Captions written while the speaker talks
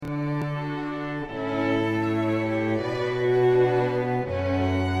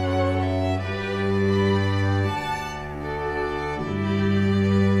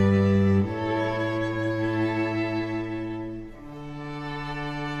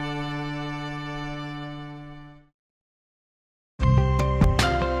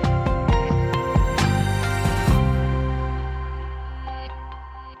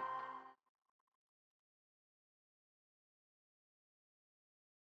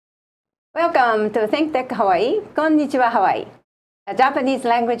Welcome to Think Tech Hawaii, こんにちは Hawaii, a Japanese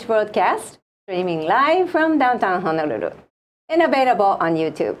language broadcast streaming live from downtown Honolulu and available on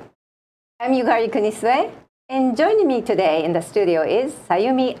YouTube. I'm Yukari Kunisue, and joining me today in the studio is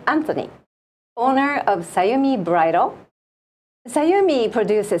Sayumi Anthony, owner of Sayumi Bridal. Sayumi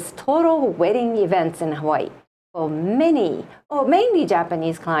produces total wedding events in Hawaii for many, or mainly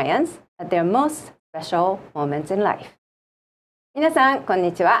Japanese clients at their most special moments in life. 皆さん、こん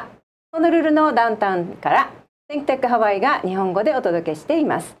にちは。ホノルルのダウンタウンから Think Tech Hawaii が日本語でお届けしてい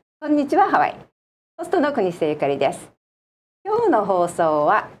ます。こんにちは、ハワイ。ホストの国瀬ゆかりです。今日の放送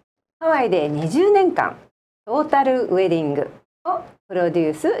はハワイで20年間トータルウェディングをプロ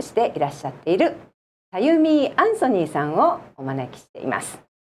デュースしていらっしゃっているSayumi Anthonyさんをお招きしています。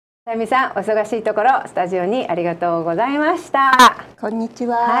Sayumiさん、お忙しいところスタジオにありがとうございました。こんにち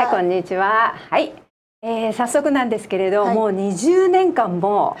は。はい、こんにちは。はい、早速なんですけれど、もう20年間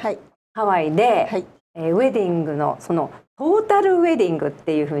もハワイで、ウェディングのそのトータルウェディングっ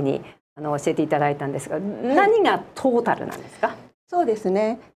ていうふうに教えていただいたんですが、何がトータルなんですか？そうです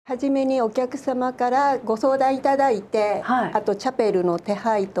ね。はじめにお客様からご相談いただいて、あとチャペルの手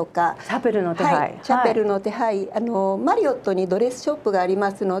配とか、チャペルの手配、チャペルの手配、マリオットにドレスショップがあり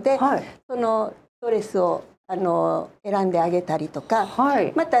ますので、そのドレスを選んであげたりとか、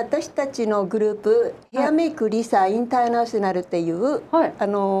また私たちのグループヘアメイクリサインターナショナルっていう、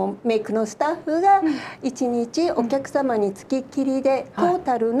メイクのスタッフが1日お客様につきっきりでトー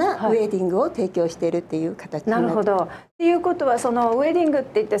タルなウェディングを提供しているっていう形になります。なるほど。っていうことはそのウェディングっ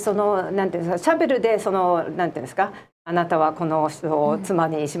て言ってそのなんていうんですか、シャベルでそのなんていうんですか、あなたはこの人を妻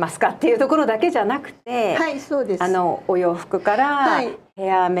にしますかっていうところだけじゃなくて、そうです。お洋服から、ヘ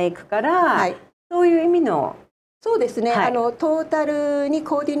アメイクから、そういう意味のそうですね、トータルに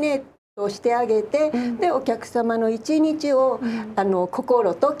コーディネートしてあげて、でお客様の一日を、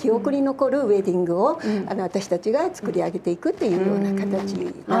心と記憶に残るウェディングを、私たちが作り上げていくっていうような形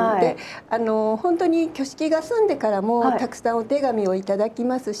なので、本当に挙式が済んでからも、たくさんお手紙をいただき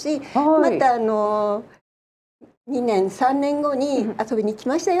ますし、また2年3年後に遊びに来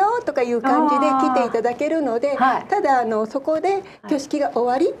ましたよとかいう感じで来ていただけるので、ただそこで挙式が終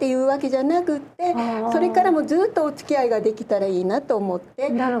わりっていうわけじゃなくって、それからもずっとお付き合いができたらいいなと思って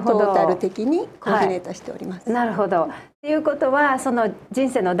トータル的にコーディネートしております。なるほど。っていうことはその人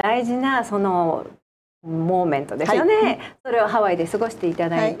生の大事なそのモーメントですよね、それをハワイで過ごしていた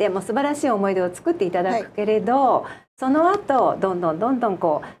だいて、もう素晴らしい思い出を作っていただくけれど、その後どんどん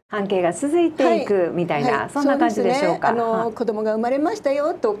こう関係が続いていくみたいな、そんな感じでしょうか。子供が生まれました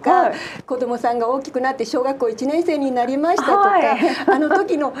よとか、子供さんが大きくなって小学校1年生になりましたとか、あの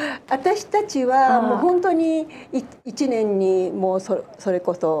時の私たちはもう本当に1年にもうそれ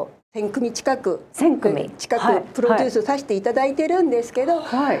こそ1000組近くプロデュースさせていただいてるんですけど、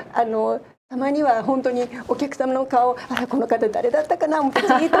たまには本当にお客様の顔、この方誰だったかなって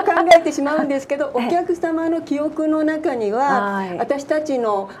じっと考えてしまうんですけど、お客様の記憶の中には私たち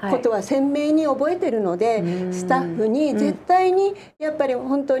のことは鮮明に覚えてるので、スタッフに絶対にやっぱり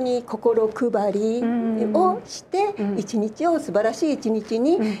本当に心配りをして一日を素晴らしい一日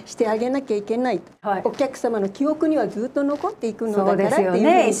にしてあげなきゃいけない、お客様の記憶にはずっと残っていくのだからっていうふうに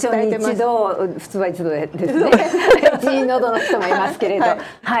伝えてます。普通は一度ですね一日のどの人もいますけれど、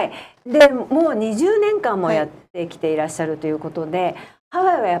でもう20年間もやってきていらっしゃるということで、ハ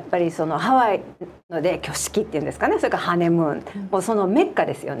ワイはやっぱりそのハワイので挙式っていうんですかね、それからハネムーン、もうそのメッカ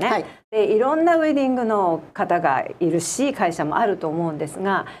ですよね、でいろんなウェディングの方がいるし会社もあると思うんです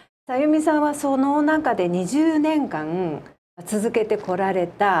が、Sayumiさんはその中で20年間続けてこられ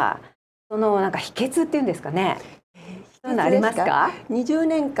たそのなんか秘訣っていうんですかね、そういうのありますか？20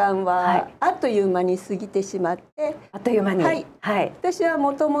年間はあっという間に過ぎてしまって、あっという間に、私は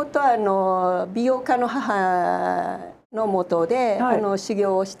もともと美容家の母の下で、修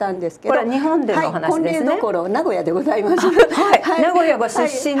行をしたんですけど、これは日本での話ですね。婚礼どころ名古屋でございます。名古屋ご出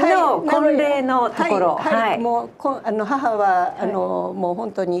身の婚礼のところ、もう母はもう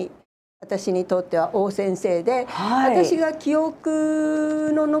本当に私にとっては大先生で、私が記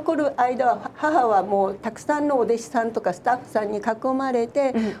憶の残る間は母はもうたくさんのお弟子さんとかスタッフさんに囲まれ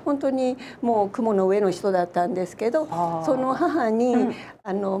て、本当にもう雲の上の人だったんですけど、その母に、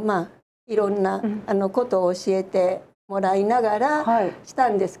いろんなことを教えてもらいながらした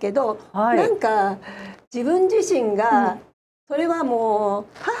んですけど、なんか自分自身がそれはもう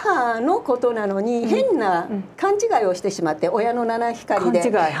母のことなのに変な勘違いをしてしまって、親の七光で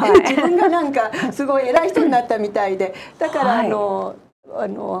自分がなんかすごい偉い人になったみたいで、だから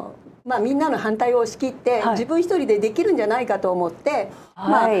みんなの反対を押し切って、自分一人でできるんじゃないかと思って、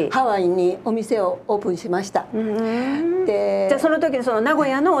ハワイにお店をオープンしました。で、じゃあその時にその名古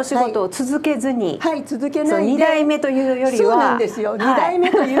屋のお仕事を続けずに、続けないで、2代目というよりは、そうなんですよ。2代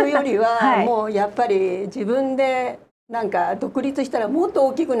目というよりは、もうやっぱり自分でなんか独立したらもっと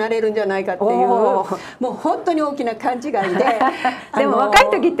大きくなれるんじゃないかっていう、もう本当に大きな勘違いででも若い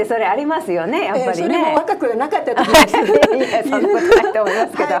時ってそれありますよね、やっぱりね。それも若くなかった時ですそんなことないと思いま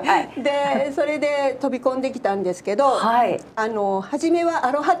すけど、でそれで飛び込んできたんですけど、初めは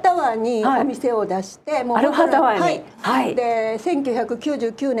アロハタワーにお店を出して、アロハタワーに、で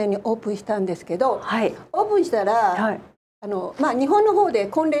1999年にオープンしたんですけど、オープンしたら、日本の方で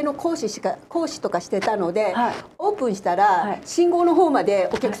婚礼の講師とかしてたので、オープンしたら、信号の方まで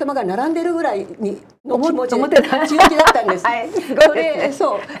お客様が並んでるぐらいの気持ちで強気だったんです。そ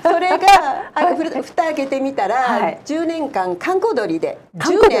れが蓋開けてみたら、10年間観光鳥で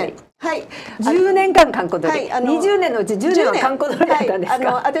10年。10年間観光鳥、20年のうち10年は観光鳥だったんです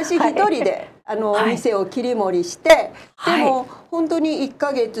か。私一人でお店を切り盛りして、でも本当に1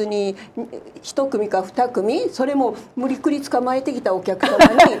ヶ月に1組か2組、それも無理くり捕まえてきたお客様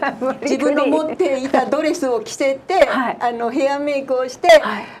に自分の持っていたドレスを着せて、ヘアメイクをして、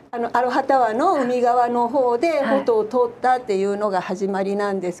アロハタワーの海側の方でフォトを撮ったっていうのが始まり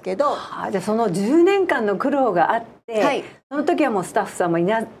なんですけど、じゃあその10年間の苦労があって、その時はもうスタッフさんもい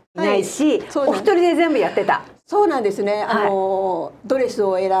ないし、お一人で全部やってた。そうなんですね。ドレス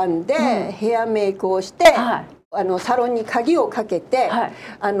を選んで、ヘアメイクをして、サロンに鍵をかけて、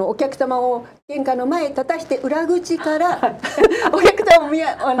お客様を玄関の前へ立たして裏口からお客様を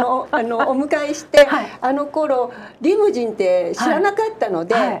お迎えして、あの頃リムジンって知らなかったの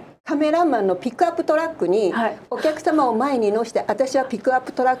で、カメラマンのピックアップトラックにお客様を前に乗せて、私はピックアッ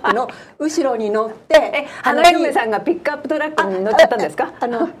プトラックの後ろに乗って、花嫁さんがピックアップトラックに乗っちゃったんですか。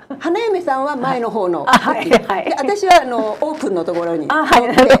花嫁さんは前の方の時で、私はオープンのところに乗って、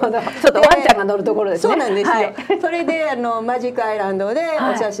ちょっとワンちゃんが乗るところですね。そうなんですよ。それでマジックアイランドで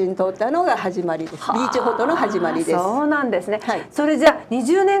お写真撮ったのが始まりです。ビーチフォトの始まりです。そうなんですね。それじゃあ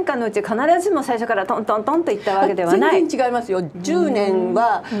20年間のうち必ずしも最初からトントントンといったわけではない。全然違いますよ。10年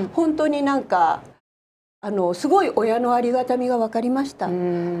は本当になんかすごい親のありがたみが分かりました。帰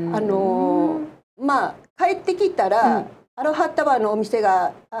ってきたら、アロハタワーのお店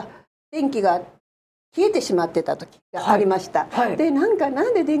が電気が消えてしまってた時がありました。でなん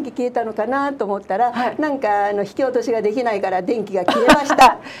で電気消えたのかなと思ったら、なんか引き落としができないから電気が消えまし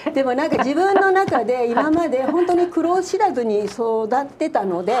た。でもなんか自分の中で今まで本当に苦労知らずに育ってた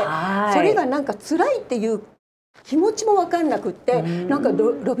ので、それがなんか辛いっていう気持ちも分かんなくって、なんか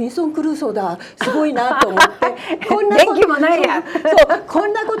ロビンソン・クルーソーだ、すごいなと思って、こんなこと電気もないや、こ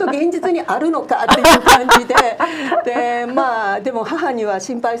んなこと現実にあるのかっていう感じで、でも母には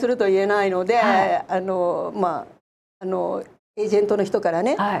心配すると言えないので、エージェントの人から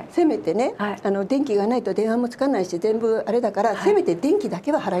ね、せめてね、電気がないと電話もつかないし全部あれだから、せめて電気だ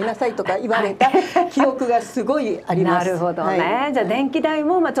けは払いなさいとか言われた記憶がすごいあります。なるほどね。じゃあ電気代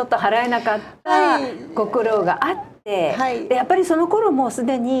もちょっと払えなかったご苦労があって、でやっぱりその頃もうす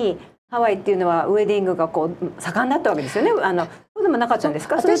でにハワイっていうのはウェディングが盛んだったわけですよね。そうでもなかったんです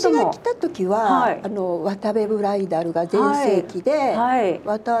か。私が来た時は、渡部ブライダルが全盛期で、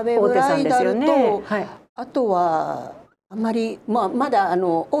渡部ブライダルと、あとはあんまり、まだ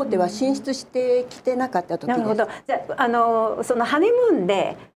大手は進出してきてなかった時です。なるほど。じゃあそのハネムーン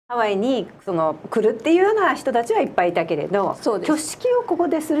でハワイに来るっていうような人たちはいっぱいいたけれど、挙式をここ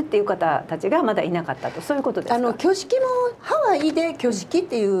でするっていう方たちがまだいなかったと、そういうことですか。挙式もハワイで挙式っ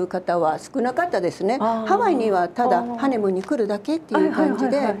ていう方は少なかったですね。ハワイにはただハネムーンに来るだけっていう感じ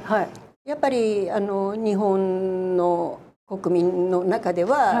で、やっぱり日本の国民の中で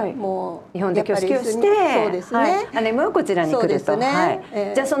はもう日本で挙式をして、そうですね、ハネムーンはこちらに来ると。じ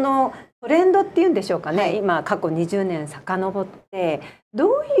ゃあそのトレンドっていうんでしょうかね、今過去20年遡ってどう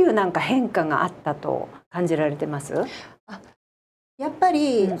いうなんか変化があったと感じられてます？やっぱ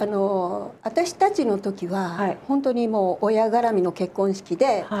り、私たちの時は、本当にもう親絡みの結婚式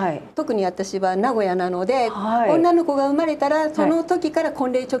で、特に私は名古屋なので、女の子が生まれたらその時から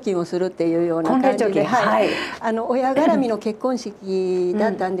婚礼貯金をするっていうような感じで、親絡みの結婚式だ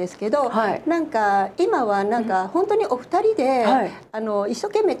ったんですけど、なんか今はなんか本当にお二人で、一生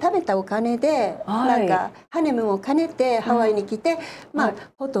懸命食べたお金で、なんかハネムーンを兼ねてハワイに来て、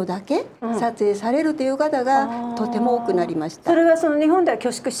フォトだけ撮影されるという方がとても多くなりました。それは日本では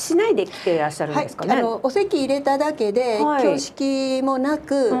挙式しないで来ていらっしゃるんですかね。お席入れただけで、挙式もな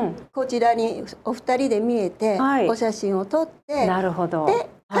く、こちらにお二人で見えて、お写真を撮って、なるほど。で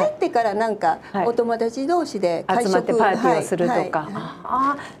帰ってからなんかお友達同士で集まってパーティーをするとか、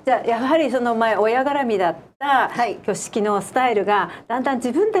じゃあやはりその前親絡みだった挙式のスタイルがだんだん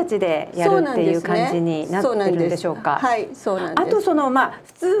自分たちでやるっていう感じになってるんでしょうか。はい、そうなんです。あとその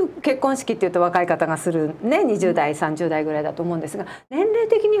普通結婚式っていうと若い方がするね、20代30代ぐらいだと思うんですが、年齢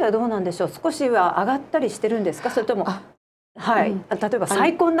的にはどうなんでしょう。少しは上がったりしてるんですか、それとも例えば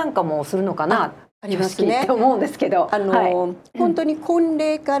再婚なんかもするのかな。ありますね。と思うんですけど、本当に婚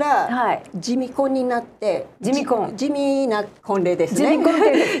礼から地味婚になって、地味な婚礼ですね。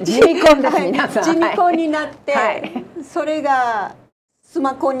地味婚です皆さん。地味婚になって、それが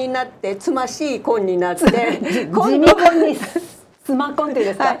妻婚になって妻しい婚になって、地味婚に妻婚っていうん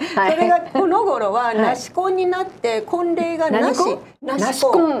ですか。それがこの頃はなし婚になって婚礼がなし、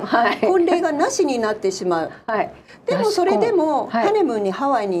婚礼がなしになってしまう。でもそれでもハネムーンにハ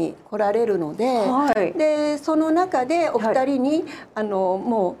ワイに来られるので、でその中でお二人に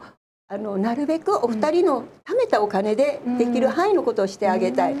もうなるべくお二人の貯めたお金でできる範囲のことをしてあ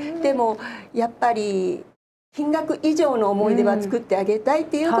げたい。でもやっぱり金額以上の思い出は作ってあげたいっ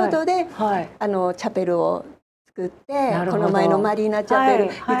ていうことで、チャペルを作って、この前のマリーナチャペル、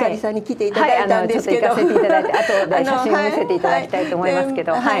ゆかりさんに来ていただいたんですけど、後で写真を見せていただきたいと思いますけ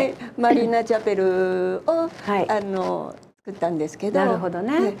ど、マリーナチャペルを作ったんですけど、なるほど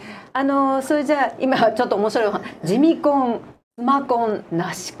ね。それじゃあ今ちょっと面白い地味婚、妻婚、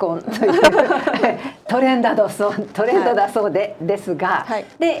なし婚というトレンドだそうですが、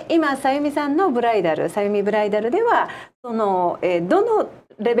で今さゆみさんのブライダル、さゆみブライダルではそのどの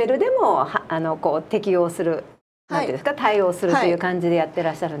レベルでもこう適用する。なんていうんですか、対応するという感じでやって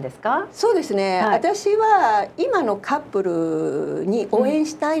らっしゃるんですか。私は今のカップルに応援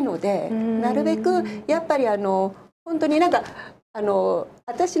したいので、なるべくやっぱり本当になんか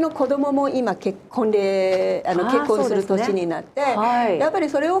私の子供も今結婚する年になって、やっぱり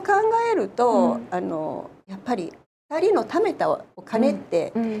それを考えると、やっぱり2人の貯めたお金っ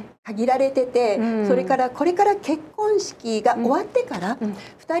て限られてて、それからこれから結婚式が終わってから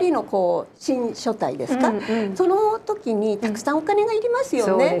2人の新初対ですか、その時にたくさんお金がいります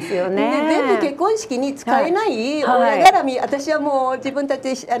よね。全部結婚式に使えない親絡み、私はもう自分た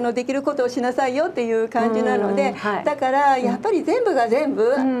ちでできることをしなさいよっていう感じなので、だからやっぱり全部が全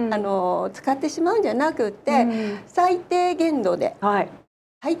部使ってしまうんじゃなくって、最低限度で。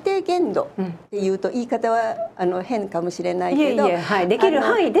最低限度っていうと言い方は変かもしれないけど、できる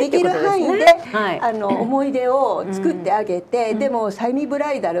範囲で思い出を作ってあげて、でもサイミブ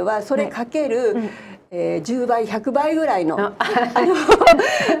ライダルはそれかける10倍100倍ぐらいのお得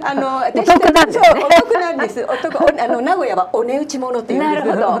なんです。名古屋はお値打ち物っていうんです。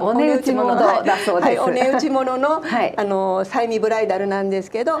お値打ち物だそうです。お値打ち物のサイミブライダルなんです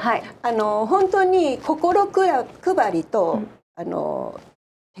けど、本当に心配りと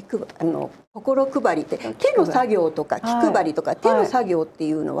心配りって手の作業とか気配りとか手の作業って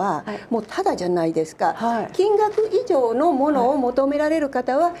いうのはもうただじゃないですか。金額以上のものを求められる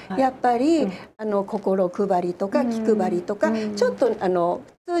方はやっぱり心配りとか気配りとか、ちょっと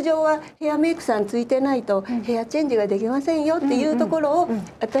通常はヘアメイクさんついてないとヘアチェンジができませんよっていうところを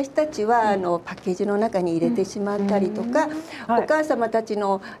私たちはパッケージの中に入れてしまったりとか、お母様たち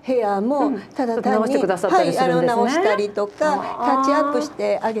のヘアもただ単に直したりとかタッチアップし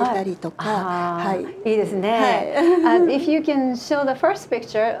てあげたりとか。いいですね。If you can show the first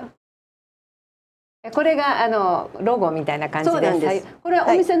picture。これがロゴみたいな感じです。これは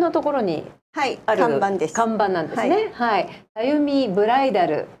お店のところにある看板なんですね。さゆみブライダ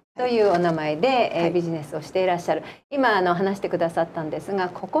ルというお名前でビジネスをしていらっしゃる。今話してくださったんですが、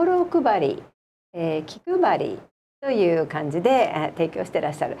心配り、気配りという感じで提供していら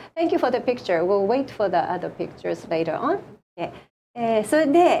っしゃる。Thank you for the picture. We'll wait for the other pictures later on. それ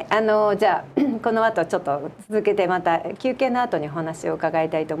でじゃあこの後ちょっと続けてまた休憩の後にお話を伺い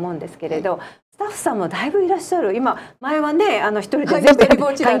たいと思うんですけれど、スタッフさんもだいぶいらっしゃる。前はね一人で全部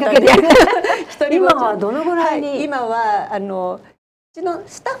単かけて今はどのぐらいに？今はうちの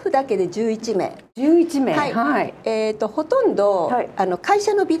スタッフだけで11名。ほとんど会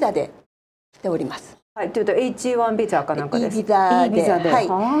社のビザで来ております。というと H1 ビザかなんかです。いいビザで。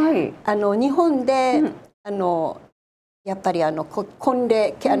日本でやっぱり婚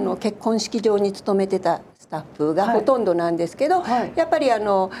礼結婚式場に勤めてたスタッフがほとんどなんですけど、やっぱり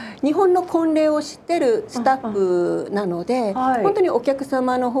日本の婚礼を知ってるスタッフなので、本当にお客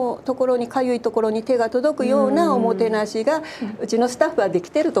様のところにかゆいところに手が届くようなおもてなしがうちのスタッフはでき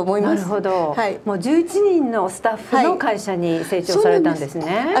てると思います。なるほど。もう11人のスタッフの会社に成長されたんです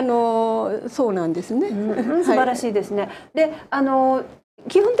ね。そうなんですね。素晴らしいですね。で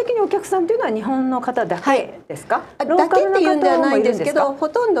基本的にお客さんというのは日本の方だけですか？だけっていうんじゃないんですけど、ほ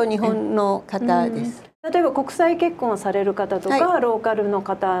とんど日本の方です。例えば国際結婚をされる方とか、ローカルの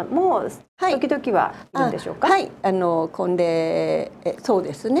方も時々はいるんでしょうか？はい、婚礼、そう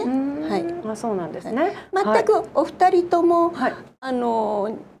ですね。はい。そうなんですね。全くお二人とも、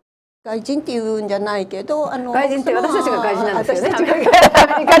外人っていうんじゃないけど、外人って私たちが外人なんですよね。アメ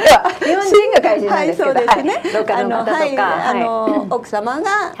リカでは日本人が外人なんですけど、ローカルの方とか、奥様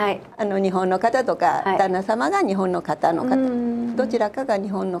が日本の方とか、旦那様が日本の方の方、どちらかが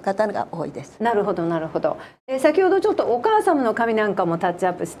日本の方が多いです。なるほどなるほど。先ほどちょっとお母様の髪なんかもタッチア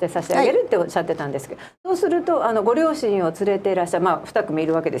ップして差し上げるっておっしゃってたんですけど、そうするとご両親を連れていらっしゃる、2組い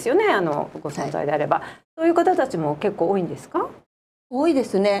るわけですよね。ご存在であれば、そういう方たちも結構多いんですか？多いで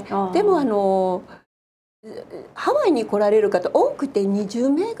すね。でもハワイに来られる方多くて20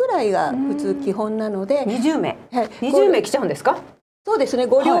名ぐらいが普通基本なので。20名、20名来ちゃうんですか？そうですね。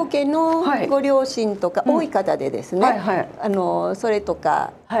ご両家のご両親とか多い方でですね、それと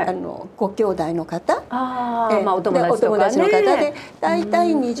かご兄弟の方、お友達の方でだいた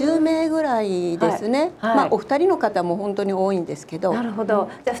い20名ぐらいですね。お二人の方も本当に多いんですけど。なるほ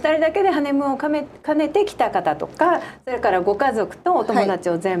ど。じゃあ2人だけでハネムーンを兼ねてきた方とか、それからご家族とお友達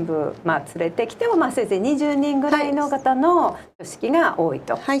を全部連れてきてもせいぜい20人ぐらいの方の挙式が多い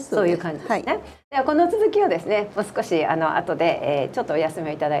と、そういう感じですね。ではこの続きをですね、もう少し後で、ちょっとお休み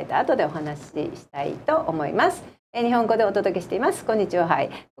をいただいた後でお話ししたいと思います。日本語でお届けしています。こんにちは、はい。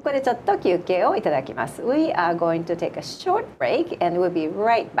ここでちょっと休憩をいただきます。We are going to take a short break and we'll be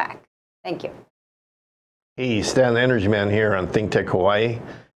right back. Thank you. Hey, Stan the Energy Man here on Think Tech Hawaii.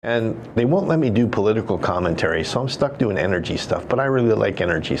 And they won't let me do political commentary, so I'm stuck doing energy stuff. But I really like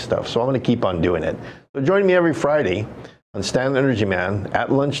energy stuff, so I'm going to keep on doing it. So join me every Friday on Stan the Energy Man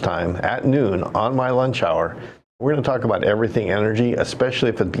at lunchtime, at noon, on my lunch hour. We're going to talk about everything energy, especially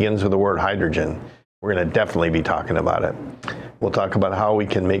if it begins with the word hydrogen. We're going to definitely be talking about it. We'll talk about how we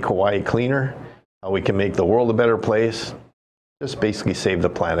can make Hawaii cleaner, how we can make the world a better place, just basically save the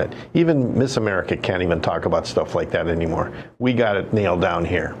planet. Even Miss America can't even talk about stuff like that anymore. We got it nailed down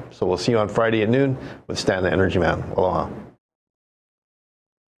here. So we'll see you on Friday at noon with Stan the Energy Man. Aloha.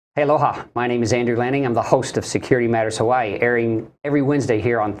 Hey, aloha. My name is Andrew Lanning. I'm the host of Security Matters Hawaii, airing every Wednesday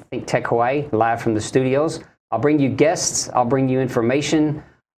here on Think Tech Hawaii, live from the studios. I'll bring you guests. I'll bring you information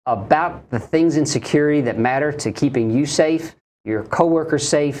about the things in security that matter to keeping you safe, your coworkers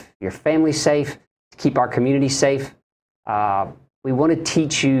safe, your family safe, to keep our community safe. We want to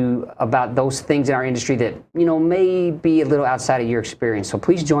teach you about those things in our industry that, may be a little outside of your experience. So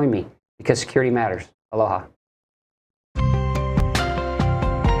please join me because security matters. Aloha.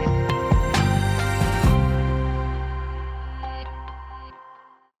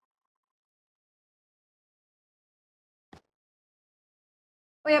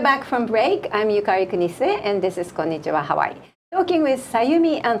 We are back from break. I'm Yukari Kunisue, and this is Konnichiwa Hawaii. Talking with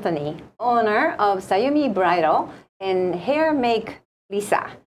Sayumi Anthony, owner of Sayumi Bridal and Hair Make Lisa.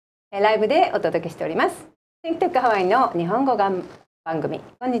 ライブでお届けしております。Think Tech Hawaii の日本語番組、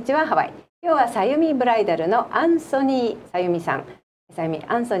こんにちはハワイ。今日はSayumiブライダルのアンソニーSayumiさん、Sayumi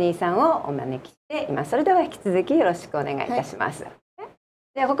アンソニーさんをお招きしています。それでは引き続きよろしくお願いいたします。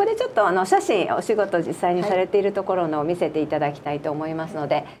でここでちょっと写真お仕事実際にされているところのを見せていただきたいと思いますの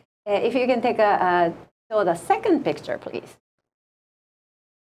で、If you can take show the second picture, please.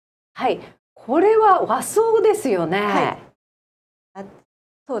 はい、これは和装ですよね。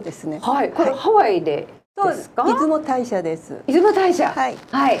そうですね。はい、これハワイでですか？出雲大社です。出雲大社。はい。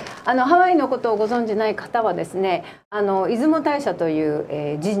はい。ハワイのことをご存じない方はですね、出雲大社とい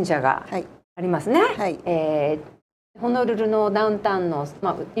う、神社がありますね。はい。ホノルルのダウンタウンの、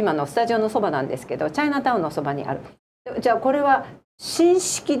今のスタジオのそばなんですけど、チャイナタウンのそばにある。じゃあこれは新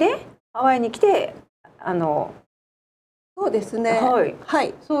式でハワイに来てそうですね。はい。は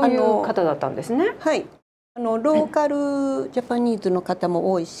い。そういう方だったんですね。はい。ローカルジャパニーズの方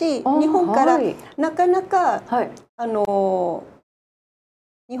も多いし、日本からなかなか、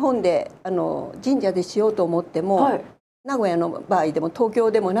日本で神社でしようと思っても、名古屋の場合でも東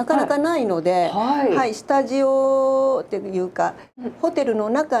京でもなかなかないので、スタジオっていうかホテルの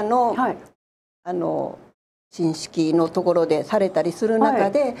中の神式のところでされたりする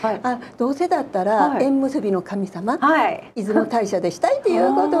中で、どうせだったら縁結びの神様、出雲大社でしたいとい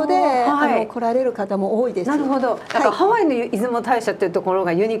うことで来られる方も多いです。なるほど。なんかハワイの出雲大社っていうところ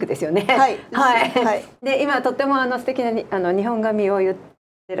がユニークですよね。で今とっても素敵な日本髪を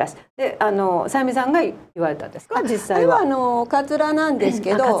で、さゆみさんが言われたんですか、実際は。カツラなんです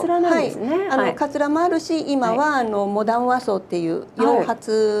けど、カツラなんですね。カツラもあるし、今はモダン和装っていう洋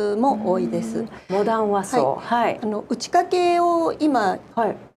髪も多いです。モダン和装。はい。打ち掛けを今、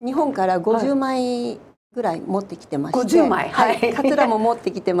日本から50枚ぐらい持ってきてまして、50枚。はい。カツラも持っ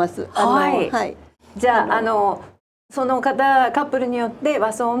てきてます。はい。じゃあそのカップルによって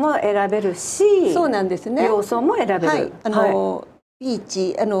和装も選べるし、そうなんですね。洋装も選べる。ビー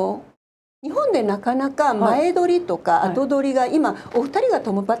チ日本でなかなか前撮りとか後撮りが今お二人が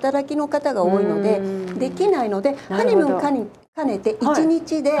共働きの方が多いのでできないので、ハネムーン兼ねて1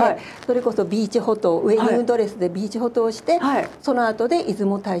日でそれこそビーチフォトウェディングドレスでビーチフォトをして、その後で出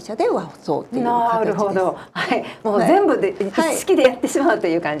雲大社で和装っていう形です。なるほど。はい。もう全部で一式でやってしまうと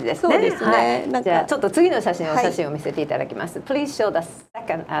いう感じですね。そうですね。じゃあちょっと次のお写真を見せていただきます。Please show the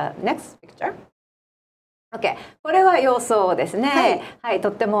second next picture. OK。これは洋装ですね。はい。と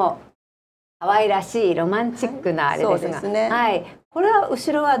っても可愛らしいロマンチックなあれですが、はい。これは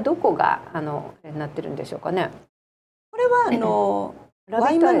後ろはどこがなってるんでしょうかね。これは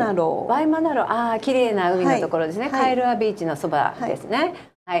ワイマナロ。ワイマナロ、綺麗な海のところですね。カイルアビーチのそばですね。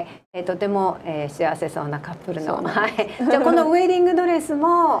はい。とても幸せそうなカップルの。はい。じゃあこのウェディングドレス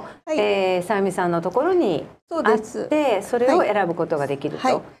もさゆみさんのところにあって、それを選ぶことができる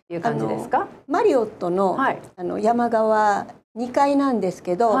という感じですか。マリオットの山側2階なんです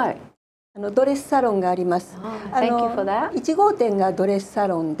けど。ドレスサロンがあります。1号店がドレスサ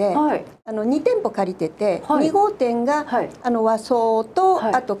ロンで、2店舗借りてて、2号店が和装と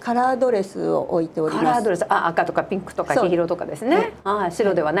あとカラードレスを置いております。カラードレス、赤とかピンクとか黄色とかですね。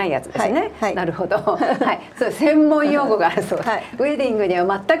白ではないやつですね。なるほど。はい、そう専門用語があるそうです。ウェディングに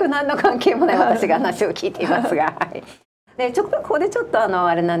は全く何の関係もない私が話を聞いていますが、でここでちょっと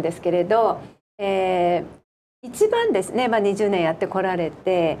あれなんですけれど、一番ですね、20年やってこられ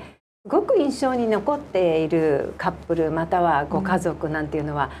て。すごく印象に残っているカップルまたはご家族なんていう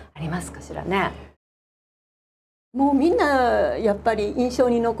のはありますかしらね。もうみんなやっぱり印象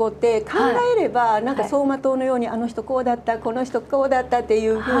に残って考えればなんか走馬灯のようにあの人こうだったこの人こうだったってい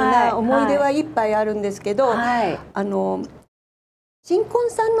う風な思い出はいっぱいあるんですけど、新婚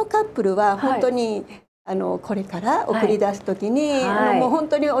さんのカップルは本当にこれから送り出す時に、もう本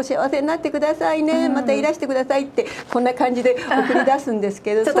当にお幸せになってくださいね、またいらしてくださいってこんな感じで送り出すんです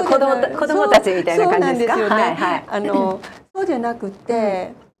けど、ちょっと子供たちみたいな感じですか。そうなんですよね。そうじゃなく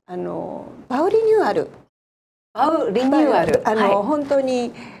てバウリニューアル。本当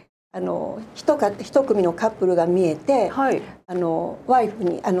に一組のカップルが見えて、ワイフ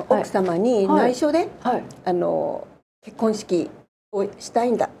に奥様に内緒で結婚式をした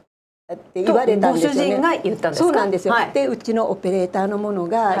いんだって言われたんですよね。ご主人が言ったんですか。そうなんですよ。でうちのオペレーターのもの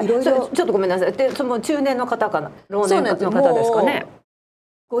がいろいろ。ちょっとごめんなさい。でその中年の方かな、老年の方ですかね。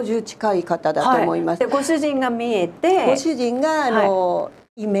50近い方だと思います。でご主人が見えて、ご主人が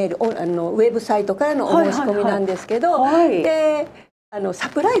イメールウェブサイトからのお申し込みなんですけど、でサ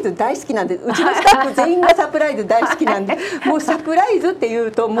プライズ大好きなんです。うちのスタッフ全員がサプライズ大好きなんで、もうサプライズってい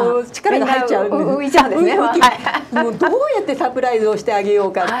うともう力が入っちゃうんです。浮いちゃうんですね。もうどうやってサプライズをしてあげよ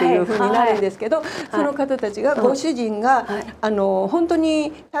うかっていう風になるんですけど、その方たちがご主人が本当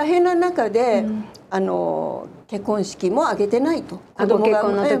に大変な中で結婚式も挙げてないと。子供が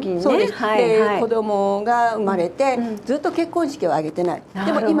子供が生まれてずっと結婚式を挙げてない。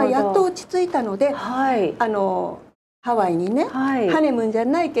でも今やっと落ち着いたのでハワイにね、ハネムーンじゃ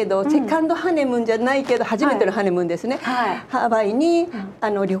ないけど、セカンドハネムーンじゃないけど初めてのハネムーンですね、ハワイに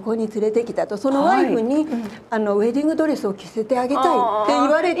旅行に連れてきたと。そのワイフにウェディングドレスを着せてあげたいって言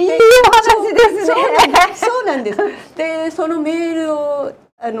われて、いいお話ですね。そうなんです。でそのメール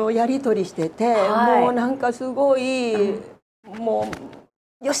をやり取りしてて、もうなんかすごい、も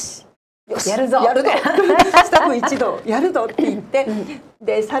うよしやるぞスタッフ一同やるぞって言って、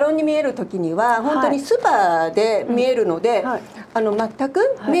でサロンに見える時には本当にスパで見えるので、全く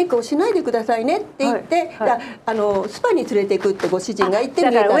メイクをしないでくださいねって言って、スパに連れていくってご主人が言って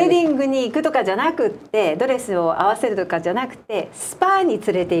だからウェディングに行くとかじゃなくって、ドレスを合わせるとかじゃなくてスパに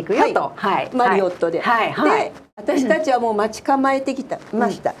連れていくよと、マリオットで。で私たちはもう待ち構えてきま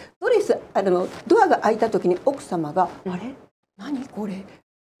した。ドレスドアが開いた時に奥様が「あれ何これ?」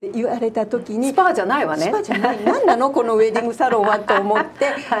って言われた時に、スパじゃないわね。スパじゃない。何なのこのウェディングサロンはと思って、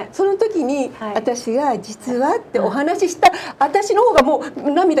その時に私が実はってお話しした、私の方がも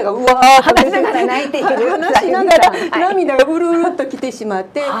う涙がうわーっと話しながら泣いている。話しながら涙がうるーっときてしまっ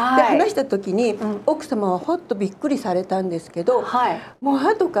て、で話した時に奥様はほっとびっくりされたんですけど、もう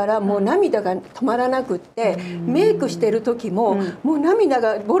後からもう涙が止まらなくって、メイクしてる時ももう涙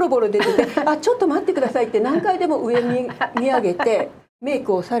がボロボロ出てて、あちょっと待ってくださいって何回でも上に見上げて。メイ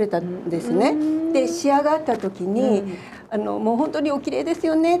クをされたんですね。で仕上がった時に、もう本当にお綺麗です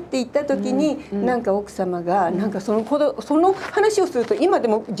よねって言った時に、なんか奥様がなんかその話をすると今で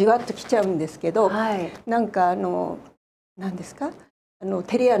もじわっときちゃうんですけど、なんか何ですか、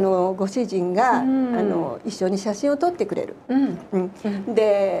テレアのご主人が、一緒に写真を撮ってくれる。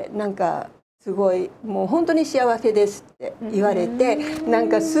でなんかすごいもう本当に幸せですって言われて、なん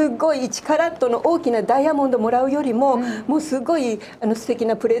かすごい1カラットの大きなダイヤモンドもらうよりも、もうすごい素敵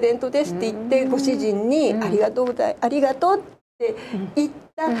なプレゼントですって言って、ご主人にありがとうって言っ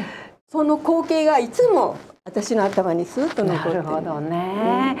た、その光景がいつも私の頭にスーッと残ってる。なるほど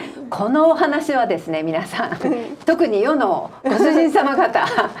ね、このお話はですね、皆さん特に世のご主人様方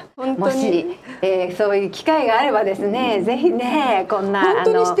もし、そういう機会があればですね、ぜひねこんな本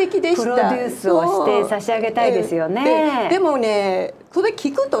当に素敵でした。プロデュースをして差し上げたいですよね。でもね、それ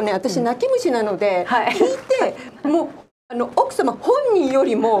聞くとね、私泣き虫なので、聞いてもう奥様本人よ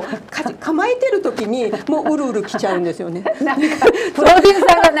りも構えてる時にもううるうるきちゃうんですよね。なんかプロデュー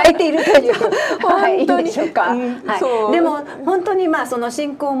サーが泣いているといういいんでしょうか。でも本当にその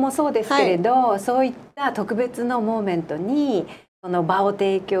進行もそうですけれど、そういった特別のモーメントにその場を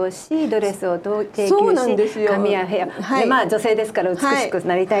提供し、ドレスを提供し、髪やヘア、女性ですから美しく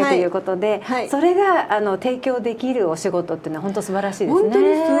なりたいということで、それが提供できるお仕事っていうのは本当素晴らしいですね。本当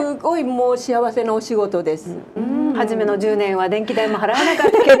にすごいもう幸せなお仕事です。初めの10年は電気代も払わなか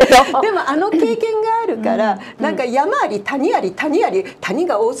ったけれどでも経験があるから、なんか山あり谷あり谷あり、谷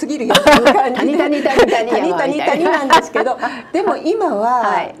が多すぎるよっていう感じで谷なんですけど、でも今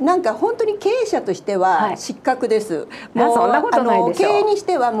はなんか本当に経営者としては失格です。もうそんなことないでしょう。経営にし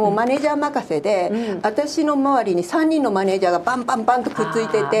てはもうマネージャー任せで、私の周りに3人のマネージャーがバンバンバンとくっつい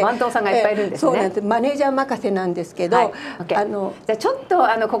てて、番頭さんがいっぱいいるんですね。そうなんです。マネージャー任せなんですけど、じゃあちょっと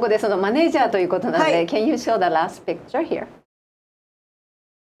ここでそのマネージャーということなので、Can you show the last picture here?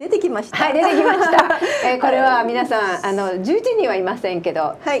 出てきました。はい、出てきました。これは皆さん重鎮にはいませんけ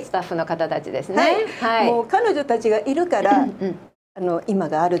ど、スタッフの方たちですね。もう彼女たちがいるから今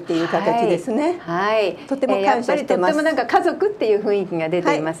があるっていう形ですね。とても感謝してます。とてもなんか家族っていう雰囲気が出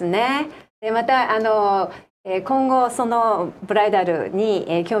ていますね。でまた今後そのブライダル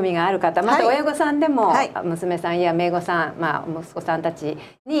に興味がある方、また親御さんでも娘さんや姪御さん、息子さんたち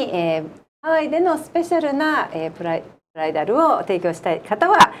にハワイでのスペシャルなブライダルを提供したい方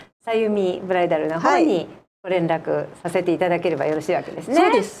はさゆみブライダルの方にご連絡させていただければよろしいわけですね。そ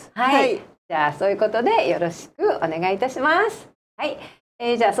うです。じゃあそういうことでよろしくお願いいたします。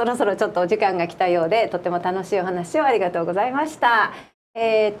じゃあそろそろちょっとお時間が来たようで、とても楽しいお話をありがとうございました。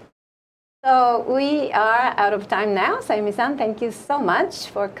So we are out of time now. Sayumi-san, thank you so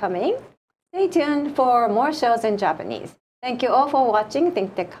much for coming. Stay tuned for more shows in Japanese. Thank you all for watching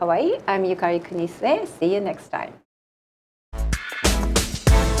Think Tech Hawaii. I'm Yukari Kunisue. See you next time.